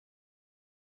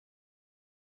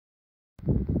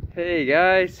Hey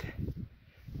guys,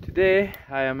 today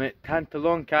I am at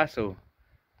Tantallon Castle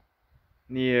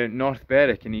near North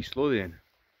Berwick in East Lothian,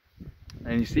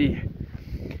 and you see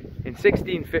in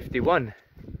 1651,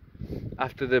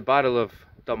 after the Battle of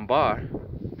Dunbar,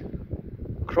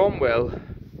 Cromwell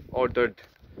ordered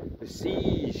the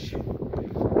siege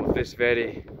of this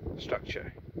very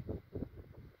structure.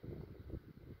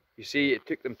 You see, it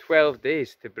took them 12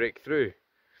 days to break through,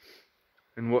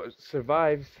 and what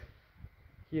survives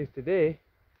here today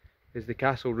is the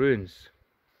castle ruins.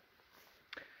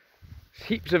 There's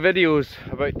heaps of videos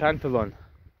about Tantallon,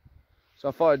 so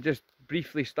I thought I'd just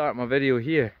briefly start my video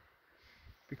here,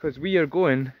 because we are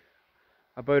going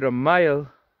about a mile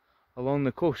along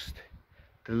the coast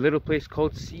to a little place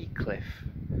called Seacliff,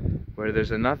 where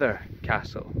there's another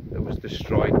castle that was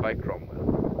destroyed by Cromwell.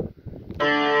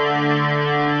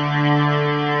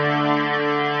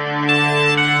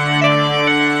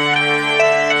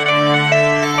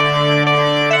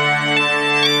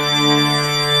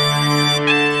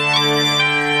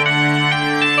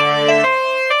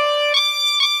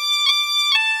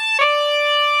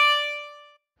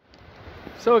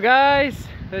 So guys,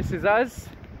 this is us,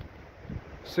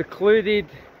 secluded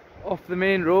off the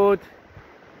main road,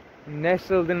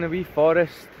 nestled in a wee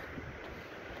forest.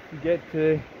 You get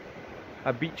to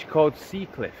a beach called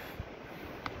Seacliff.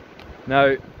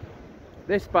 Now,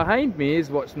 this behind me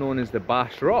is what's known as the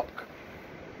Bass Rock.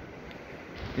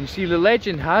 And you see, the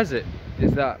legend has it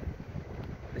is that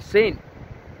the Saint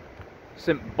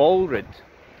Baldred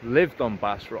lived on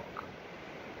Bass Rock.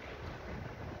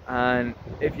 And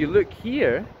if you look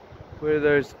here, where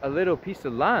there's a little piece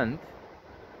of land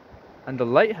and the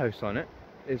lighthouse on it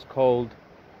is called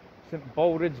St.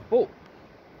 Baldred's Boat.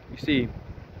 You see,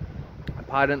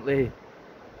 apparently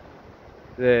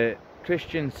the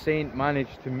Christian saint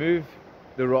managed to move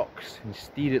the rocks and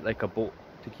steer it like a boat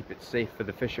to keep it safe for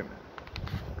the fishermen.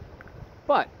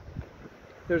 But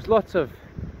there's lots of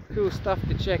cool stuff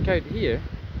to check out here,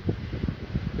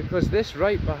 because this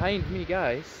right behind me,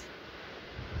 guys,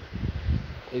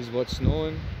 is what's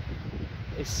known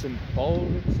as St.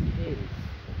 Baldred's Cave,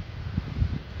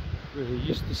 where he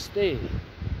used to stay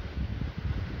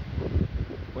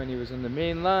when he was on the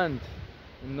mainland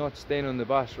and not staying on the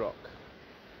Bass Rock.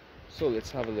 So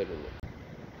let's have a little look.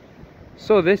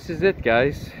 So this is it,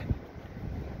 guys,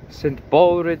 St.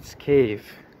 Baldred's Cave.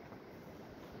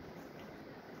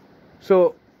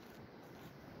 So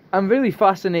I'm really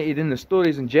fascinated in the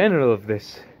stories in general of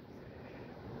this,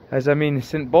 as I mean,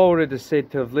 St. Baldred is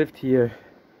said to have lived here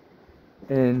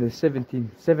in the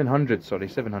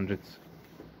 700s.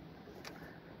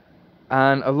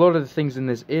 And a lot of the things in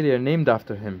this area are named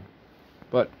after him.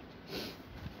 But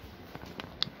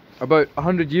about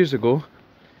 100 years ago,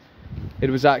 it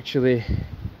was actually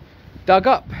dug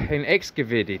up and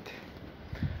excavated.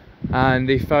 And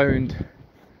they found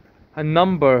a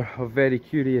number of very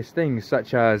curious things,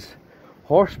 such as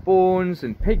horse bones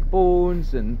and pig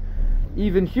bones and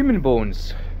even human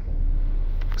bones.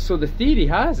 So the theory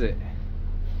has it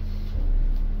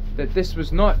that this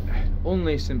was not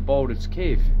only St. Baldred's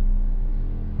Cave,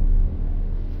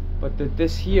 but that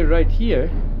this here, right here,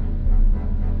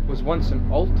 was once an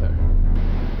altar.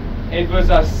 It was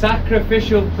a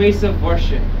sacrificial place of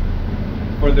worship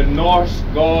for the Norse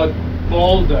god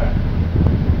Balder,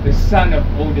 the son of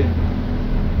Odin.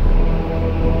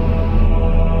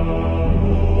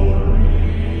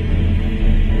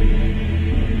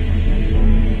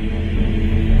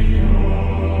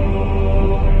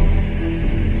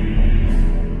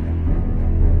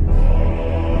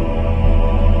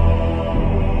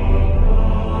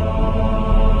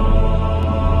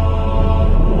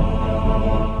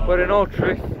 But in all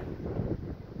truth,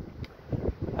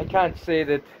 I can't say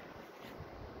that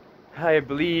I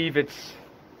believe it's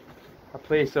a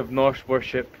place of Norse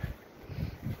worship,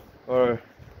 or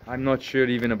I'm not sure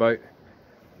even about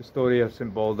the story of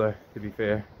St. Balder, to be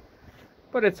fair.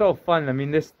 But it's all fun. I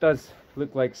mean, this does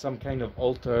look like some kind of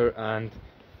altar, and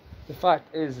the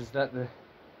fact is that the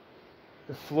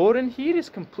floor in here is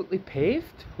completely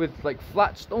paved with like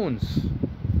flat stones.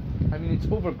 I mean,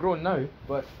 it's overgrown now,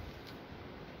 but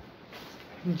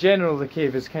in general the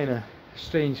cave is kind of a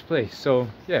strange place. So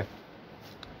yeah,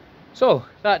 so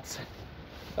that's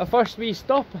our first wee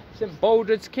stop, St.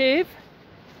 Baldred's Cave.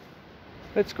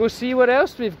 Let's go see what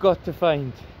else we've got to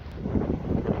find.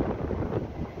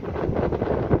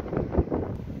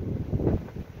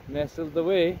 Nestled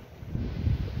away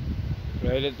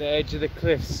right at the edge of the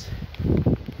cliffs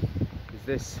is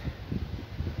this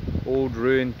old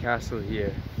ruined castle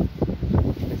here.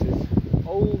 This is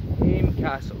Auldhame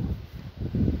Castle.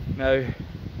 Now,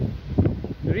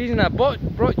 the reason I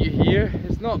brought you here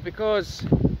is not because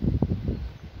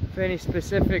for any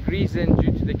specific reason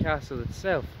due to the castle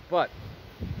itself, but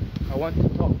I want to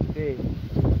talk today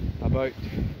about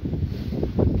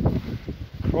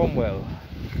Cromwell.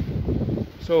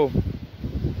 So,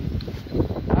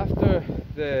 after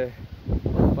the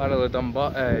Battle of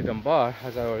Dunbar,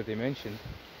 as I already mentioned,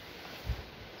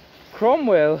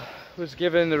 Cromwell was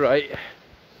given the right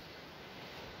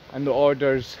and the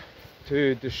orders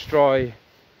to destroy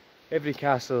every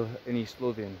castle in East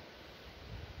Lothian.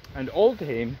 And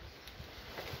Auldhame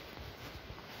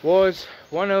was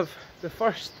one of the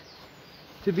first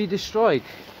to be destroyed.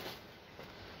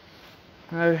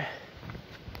 Now,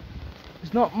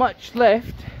 there's not much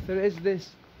left. There is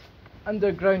this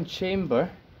underground chamber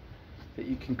that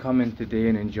you can come in today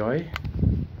and enjoy.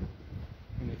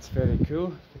 And it's very cool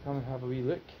to come and have a wee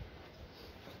look.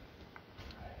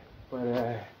 But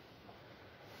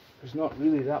there's not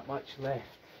really that much left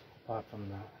apart from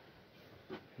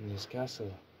that in this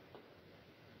castle.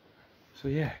 So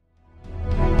yeah.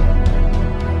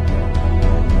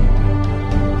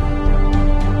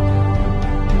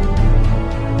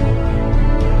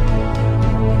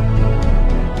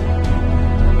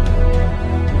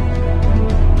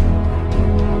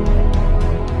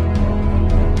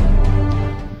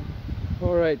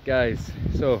 Alright guys,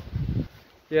 so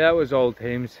yeah, that was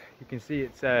Auldhame's. You can see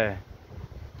it's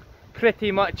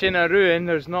pretty much in a ruin.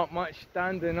 There's not much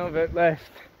standing of it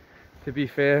left, to be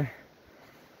fair.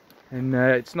 And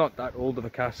it's not that old of a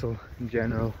castle in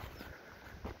general.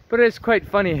 But it's quite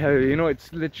funny how, you know,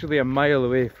 it's literally a mile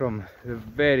away from the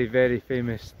very, very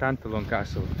famous Tantallon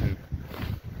Castle. And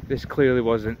this clearly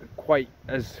wasn't quite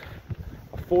as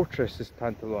a fortress as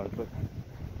Tantallon, but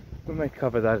we might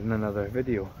cover that in another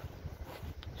video.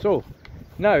 So,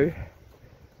 now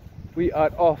we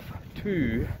are off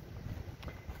to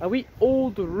a wee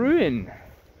old ruin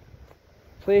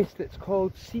place that's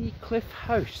called Seacliff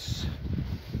House.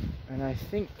 And I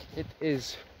think it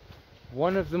is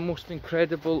one of the most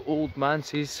incredible old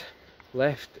manses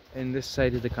left in this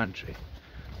side of the country.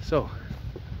 So,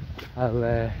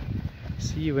 I'll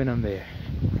see you when I'm there.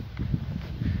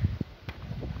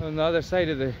 On the other side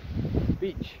of the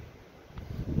beach,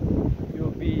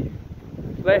 you'll be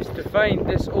blessed to find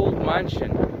this old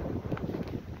mansion.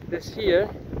 This here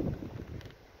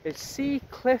is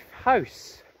Seacliff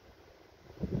House.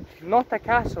 Not a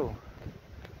castle.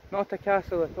 Not a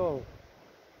castle at all.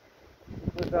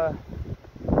 It was a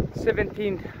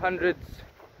 1700s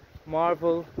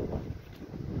marvel.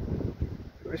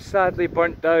 It was sadly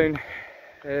burnt down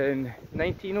in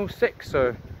 1906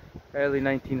 or early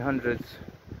 1900s.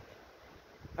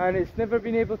 And it's never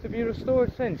been able to be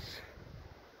restored since.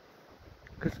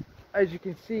 Because as you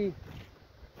can see,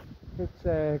 it's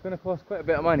going to cost quite a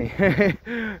bit of money.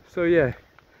 So yeah.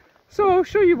 So I'll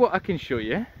show you what I can show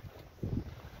you.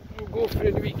 We'll go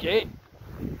through the wee gate,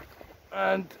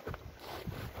 and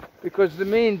because the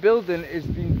main building is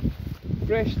being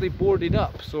freshly boarded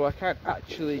up, so I can't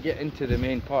actually get into the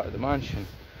main part of the mansion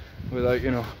without,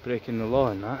 you know, breaking the law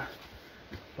and that.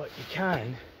 But you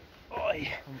can. Oh,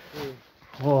 yeah.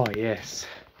 Oh yes,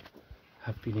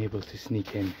 I've been able to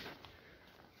sneak in.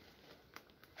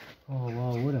 Oh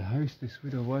wow, what a house this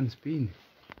would have once been.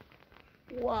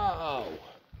 Wow!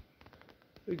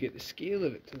 Look at the scale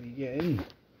of it till you get in.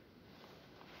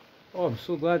 Oh, I'm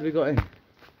so glad we got in.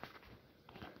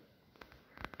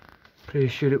 Pretty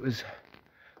sure it was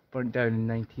burnt down in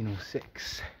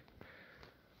 1906.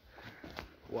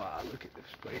 Wow, look at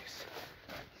this place.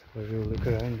 Let's have a real look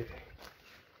around it.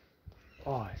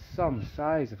 Oh, it's some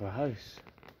size of a house.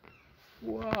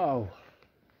 Wow.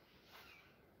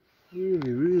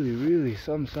 Really, really, really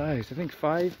some size. I think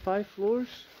five floors.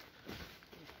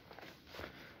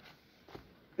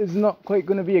 It's not quite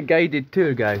going to be a guided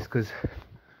tour, guys, because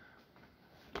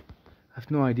I have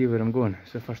no idea where I'm going.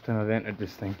 It's the first time I've entered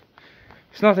this thing.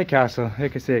 It's not a castle,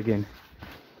 like I say again.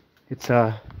 It's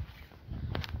an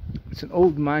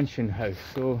old mansion house,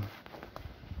 so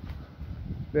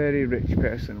very rich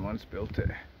person once built it.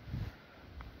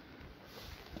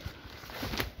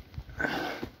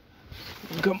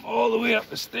 Come all the way up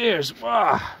the stairs.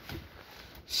 Wow!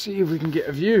 See if we can get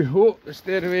a view. Oh, the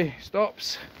stairway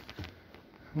stops.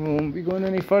 We won't be going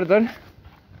any further.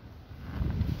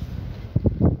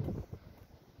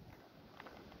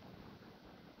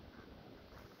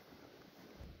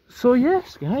 So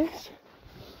yes, guys,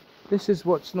 this is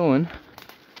what's known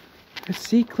as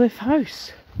Seacliff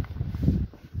House.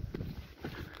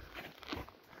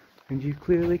 And you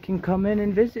clearly can come in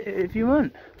and visit it if you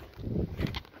want.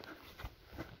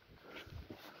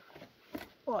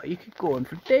 Oh, you could go on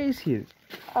for days here.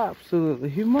 Absolutely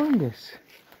humongous.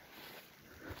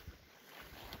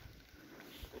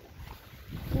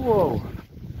 Whoa.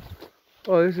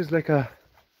 Oh, this is like an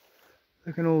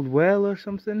old well or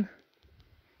something.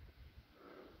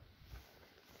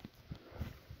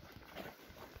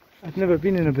 I've never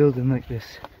been in a building like this.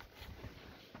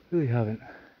 Really haven't.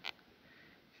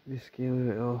 See the scale of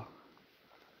it all.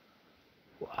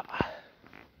 Wow.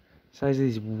 The size of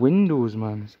these windows,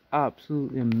 man, is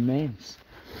absolutely immense.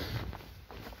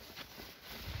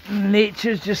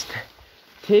 Nature's just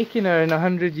taken her in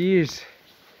 100 years.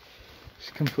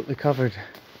 She's completely covered.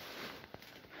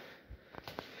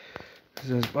 This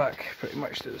is back pretty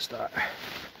much to the start.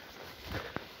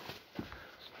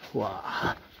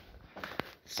 Wow.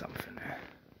 Something there.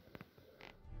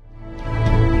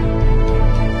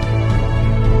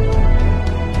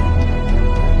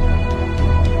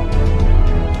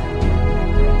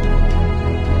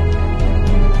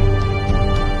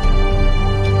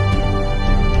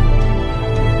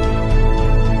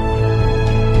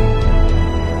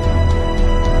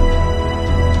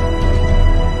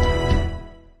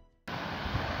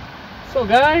 So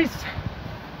guys,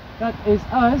 that is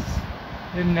us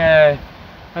in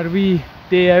our wee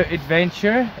day out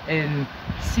adventure in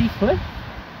Seacliff.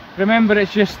 Remember,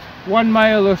 it's just 1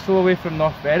 mile or so away from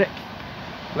North Berwick.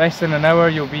 Less than an hour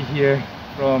you'll be here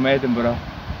from Edinburgh.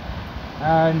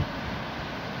 And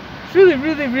it's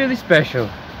really special.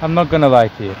 I'm not gonna lie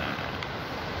to you. You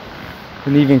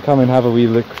can even come and have a wee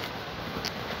look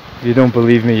if you don't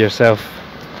believe me yourself.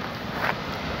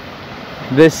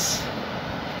 This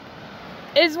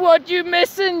is what you're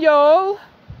missing, y'all.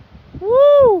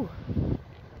 Woo!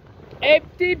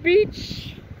 Empty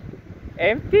beach.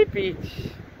 Empty beach.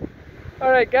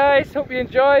 Alright guys, hope you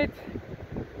enjoyed.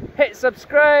 Hit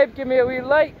subscribe, give me a wee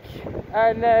like,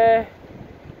 and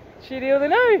cheerio the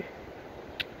now.